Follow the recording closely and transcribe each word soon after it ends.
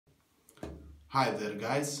Hi there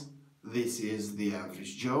guys, this is the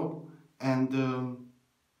Average Joe, and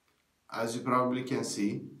as you probably can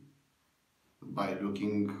see by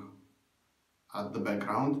looking at the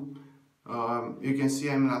background, you can see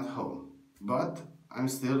I'm not home, but I'm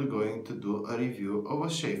still going to do a review of a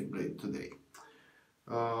shave blade today.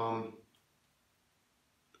 Um,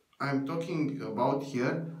 I'm talking about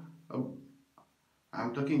here, uh,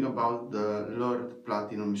 I'm talking about the Lord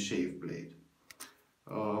Platinum Shave Blade.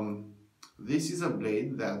 This is a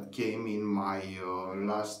blade that came in my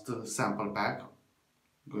last sample pack.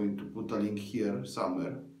 Going to put a link here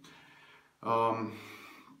somewhere.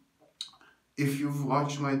 If you've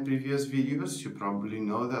watched my previous videos, you probably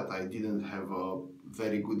know that I didn't have a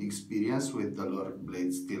very good experience with the Lord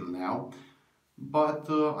blades till now, but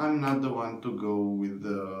I'm not the one to go with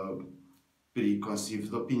the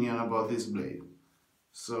preconceived opinion about this blade.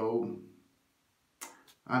 So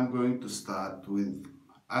I'm going to start with,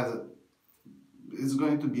 it's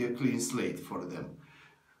going to be a clean slate for them.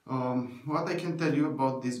 What I can tell you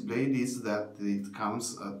about this blade is that it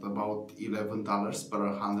comes at about $11 per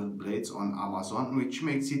 100 blades on Amazon, which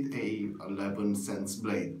makes it a 11 cents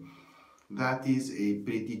blade. That is a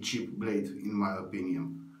pretty cheap blade in my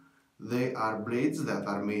opinion. They are blades that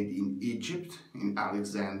are made in Egypt, in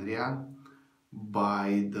Alexandria,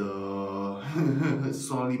 by the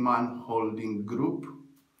Soliman Holding Group.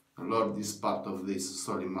 Lord is part of this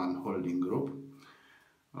Soliman Holding Group.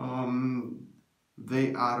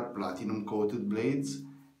 They are platinum coated blades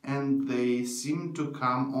and they seem to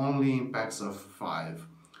come only in packs of 5.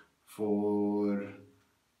 For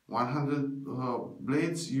 100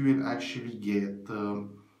 blades you will actually get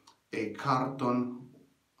a carton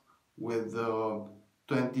with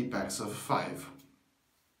 20 packs of 5.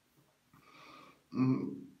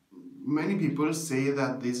 Many people say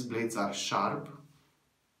that these blades are sharp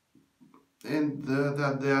and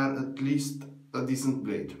that they are at least a decent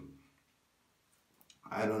blade.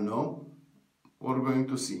 I don't know, we're going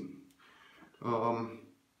to see.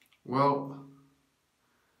 Well,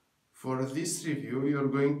 for this review you're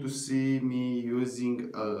going to see me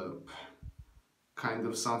using a kind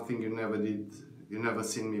of something you never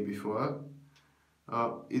seen me before.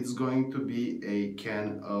 It's going to be a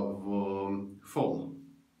can of foam.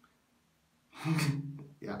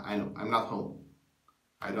 Yeah, I know, I'm not home.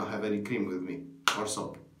 I don't have any cream with me, or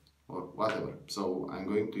soap, or whatever. So I'm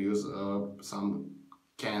going to use some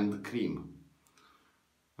canned cream.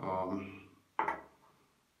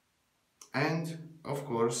 And of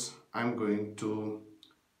course I'm going to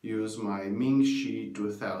use my Ming-Chi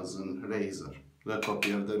 2000 razor, the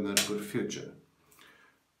copy of the Merkur Future.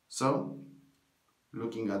 So,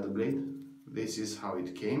 looking at the blade, this is how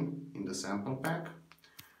it came in the sample pack.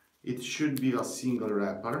 It should be a single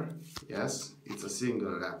wrapper. Yes, it's a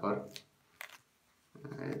single wrapper.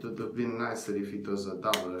 It would have been nicer if it was a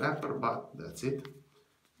double wrapper, but that's it.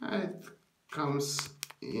 It comes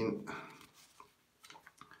in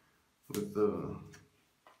with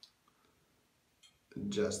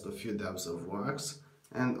just a few dabs of wax,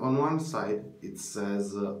 and on one side it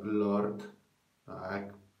says Lord, now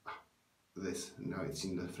it's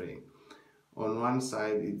in the frame. On one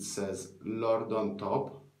side it says Lord on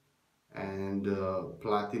top and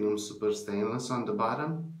Platinum Super Stainless on the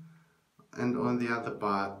bottom, and on the other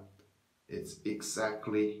part it's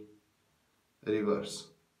exactly reverse.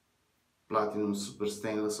 Platinum Super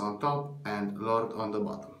Stainless on top and Lord on the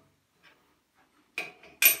bottom.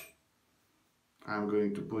 I'm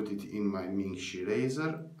going to put it in my Ming-Chi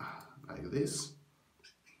razor like this.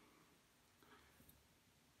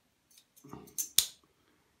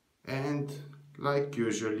 And like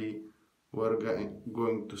usually we're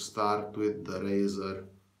going to start with the razor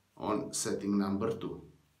on setting number 2.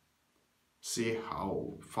 See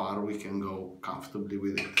how far we can go comfortably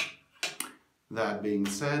with it. That being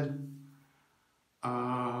said,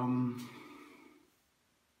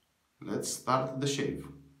 let's start the shave.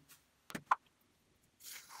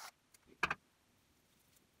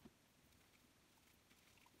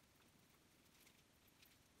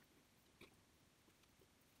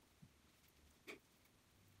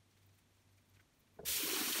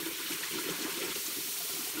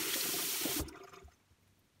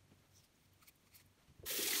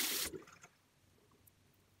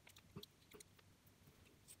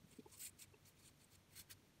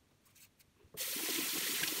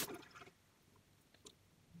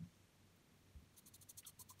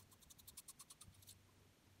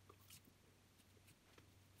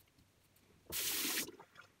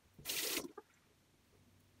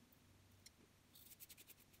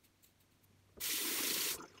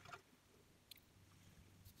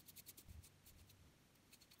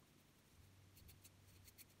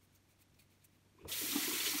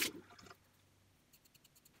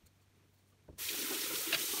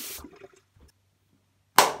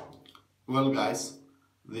 Well guys,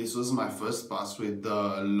 this was my first pass with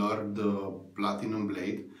the Lord Platinum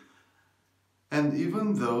Blade, and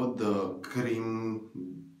even though the cream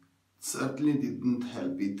certainly didn't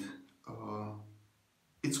help it,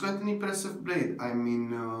 it's quite an impressive blade. I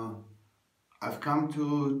mean, I've come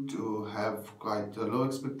to have quite a low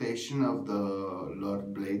expectation of the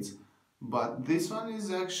Lord blades, but this one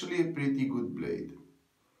is actually a pretty good blade.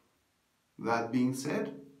 That being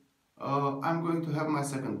said, I'm going to have my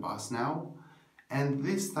second pass now, and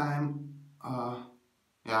this time,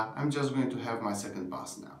 yeah, I'm just going to have my second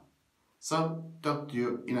pass now. So, talk to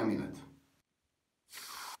you in a minute.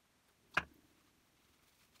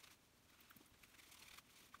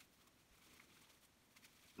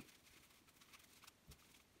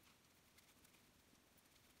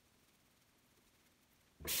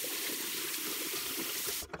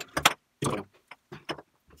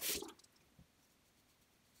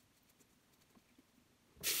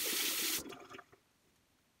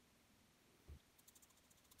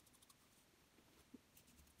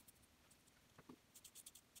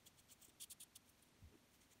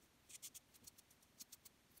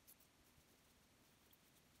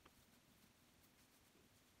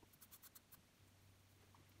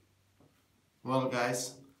 Well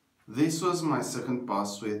guys, this was my second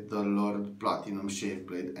pass with the Lord Platinum Shave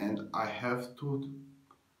Blade, and I have to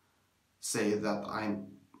say that I'm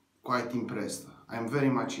quite impressed. I'm very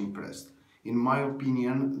much impressed. In my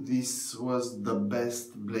opinion, this was the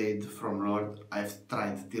best blade from Lord I've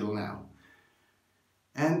tried till now.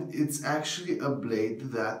 And it's actually a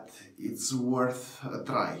blade that it's worth a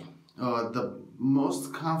try. The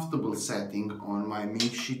most comfortable setting on my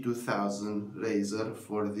Mingxi 2000 razor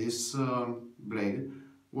for this blade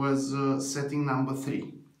was setting number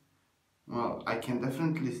 3. Well, I can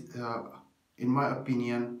definitely, in my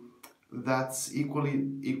opinion, that's equal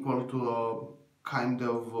to a kind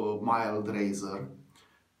of mild razor,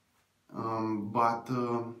 but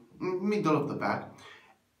middle of the pack.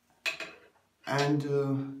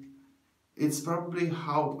 And it's probably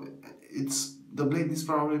how the blade is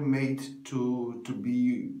probably made to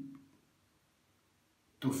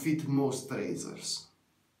fit most razors,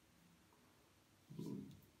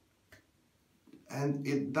 and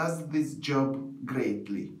it does this job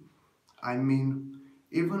greatly. I mean,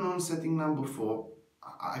 even on setting number 4,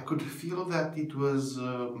 I could feel that it was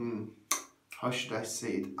how should I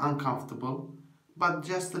say it, uncomfortable, but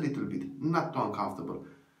just a little bit, not too uncomfortable.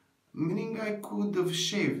 Meaning I could have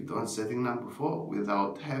shaved on setting number 4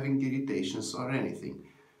 without having irritations or anything.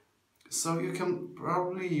 So you can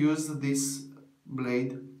probably use this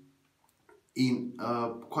blade in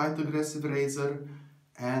a quite aggressive razor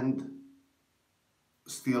and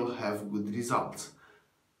still have good results.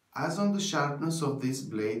 As on the sharpness of this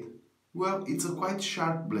blade, well, it's a quite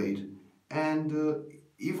sharp blade, and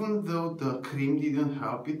even though the cream didn't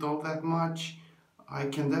help it all that much, I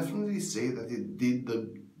can definitely say that it did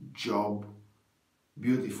the job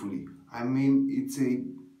beautifully. I mean, it's a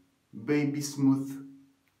baby smooth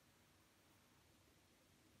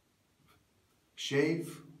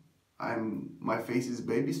shave. My face is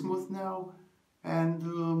baby smooth now, and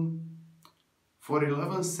for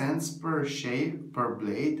 11 cents per shave, per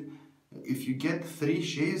blade, if you get 3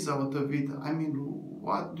 shaves out of it, I mean,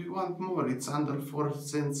 what do you want more? It's under 4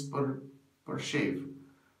 cents per shave.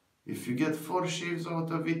 If you get 4 shaves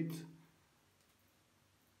out of it,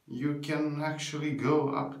 you can actually go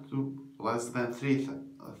up to less than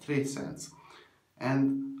 3 cents.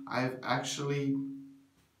 And I've actually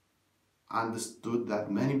understood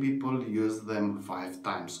that many people use them 5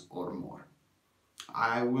 times or more.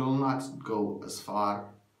 I will not go as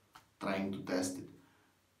far trying to test it,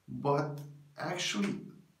 but actually,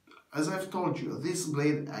 as I've told you, this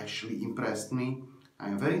blade actually impressed me.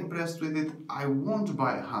 I'm very impressed with it. I won't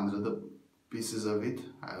buy 100 pieces of it.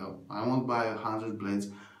 I won't buy 100 blades,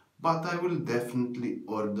 but I will definitely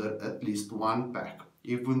order at least 1 pack,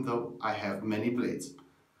 even though I have many blades.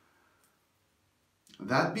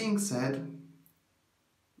 That being said,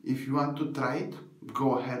 if you want to try it,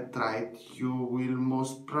 go ahead, try it. You will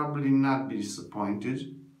most probably not be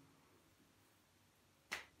disappointed.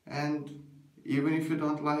 And even if you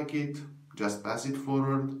don't like it, just pass it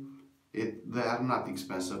forward. They are not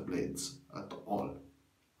expensive blades at all.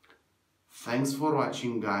 Thanks for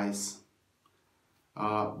watching, guys.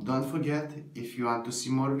 Don't forget, if you want to see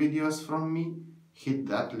more videos from me, hit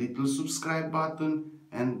that little subscribe button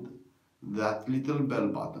and that little bell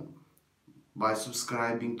button. By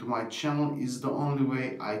subscribing to my channel is the only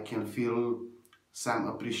way I can feel some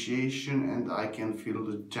appreciation and I can feel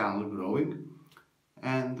the channel growing.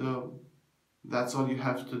 and that's all you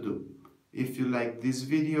have to do. If you like this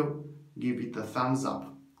video, give it a thumbs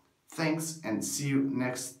up. Thanks and see you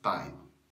next time.